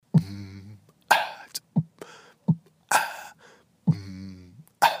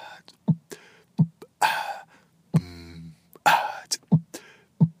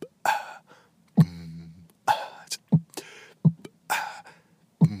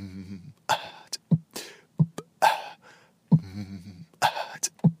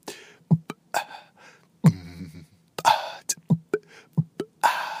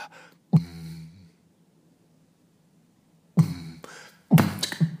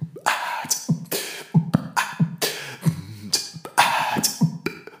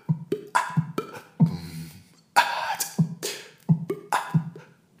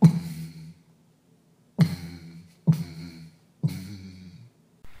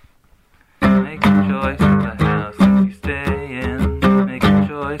choice of the houses you stay in. Make a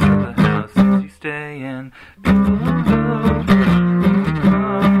choice of the houses you stay in. People go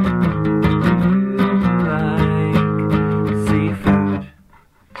like seafood.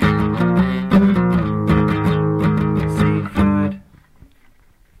 Seafood.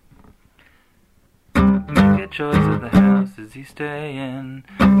 Make a choice of the houses you stay in.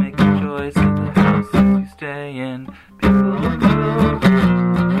 Make a choice of the houses you stay in. People go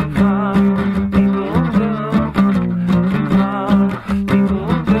too far. People go too far.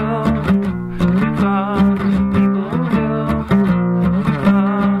 People go too far. People go too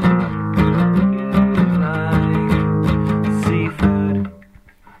far. Like seafood.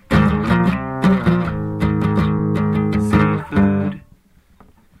 Seafood.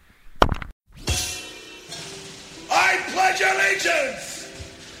 I pledge allegiance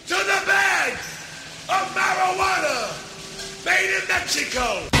to the bag of marijuana made in Mexico.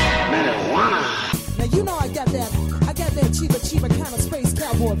 Now you know I got that cheaper kind of space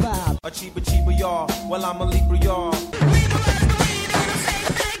cowboy vibe. A cheaper, y'all. Well, I'm a Libra, y'all.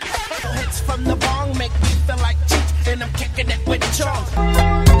 Hits from the bong make me feel like cheech, and I'm kicking it with chunks.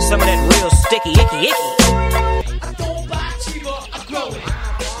 Some of that real sticky, icky. I don't buy cheaper, I grow it.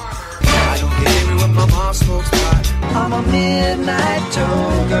 I don't get angry when my mom smokes pot. I'm a midnight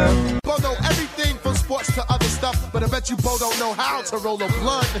joker. Bo know everything from sports to other stuff, but I bet you Bo don't know how to roll a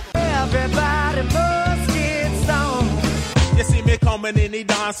blunt. Everybody must get stoned. You see me coming in the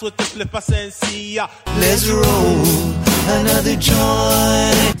dance with the flipper sensi. Let's roll another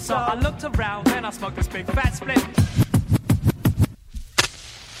joint. So I looked around and I smoked this big fat split.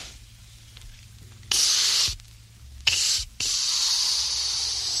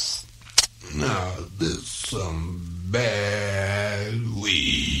 Now this some bad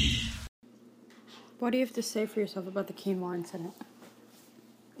weed. What do you have to say for yourself about the quinoa incident?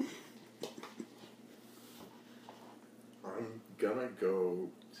 I'm gonna go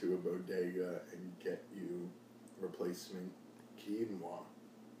to a bodega and get you replacement quinoa.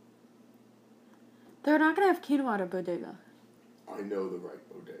 They're not gonna have quinoa at a bodega. I know the right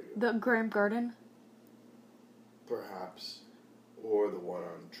bodega. The Graham Garden? Perhaps. Or the one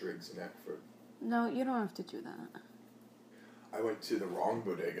on Driggs and Eckford. No, you don't have to do that. I went to the wrong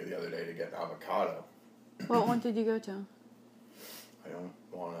bodega the other day to get an avocado. What one did you go to? I don't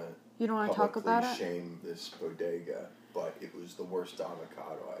want to. You don't want to talk about it? Shame this bodega, but it was the worst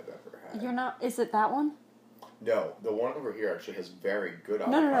avocado I've ever had. You're not. Is it that one? No, the one over here actually has very good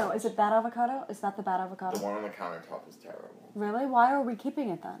avocados. No. Is it that avocado? Is that the bad avocado? The one on the countertop is terrible. Really? Why are we keeping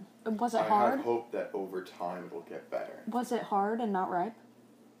it then? Was it hard? I have hope that over time it'll get better. Was it hard and not ripe?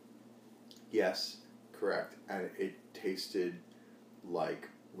 Yes, correct. And it tasted like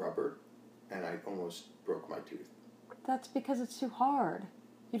rubber, and I almost broke my tooth. That's because it's too hard.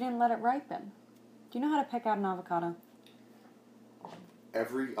 You didn't let it ripen. Do you know how to pick out an avocado?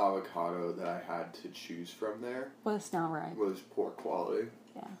 Every avocado that I had to choose from there Was not right. was poor quality.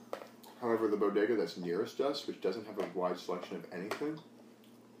 Yeah. However, the bodega that's nearest us, which doesn't have a wide selection of anything,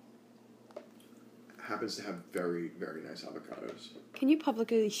 happens to have very, very nice avocados. Can you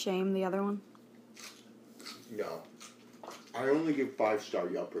publicly shame the other one? No. I only give 5-star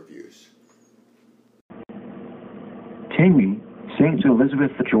Yelp reviews. Tingy, St.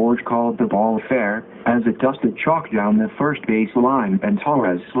 Elizabeth George called the ball fair, as it dusted chalk down the first base line and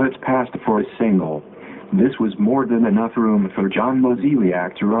Torres slipped past for a single. This was more than enough room for John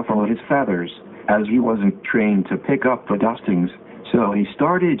Mozeliak to ruffle his feathers, as he wasn't trained to pick up the dustings, so he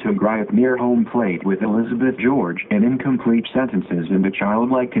started to gripe near home plate with Elizabeth George in incomplete sentences and a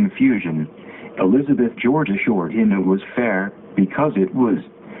childlike confusion. Elizabeth George assured him it was fair, because it was.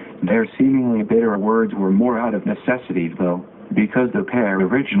 Their seemingly bitter words were more out of necessity, though, because the pair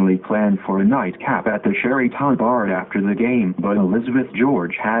originally planned for a nightcap at the Sheraton bar after the game, but Elizabeth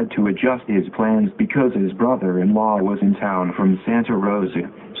George had to adjust his plans because his brother-in-law was in town from Santa Rosa,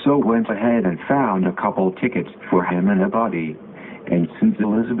 so went ahead and found a couple tickets for him and a buddy. And since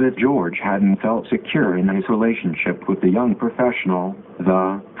Elizabeth George hadn't felt secure in his relationship with the young professional,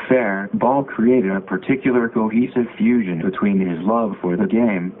 the fair ball created a particular cohesive fusion between his love for the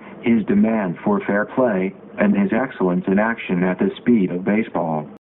game, his demand for fair play, and his excellence in action at the speed of baseball.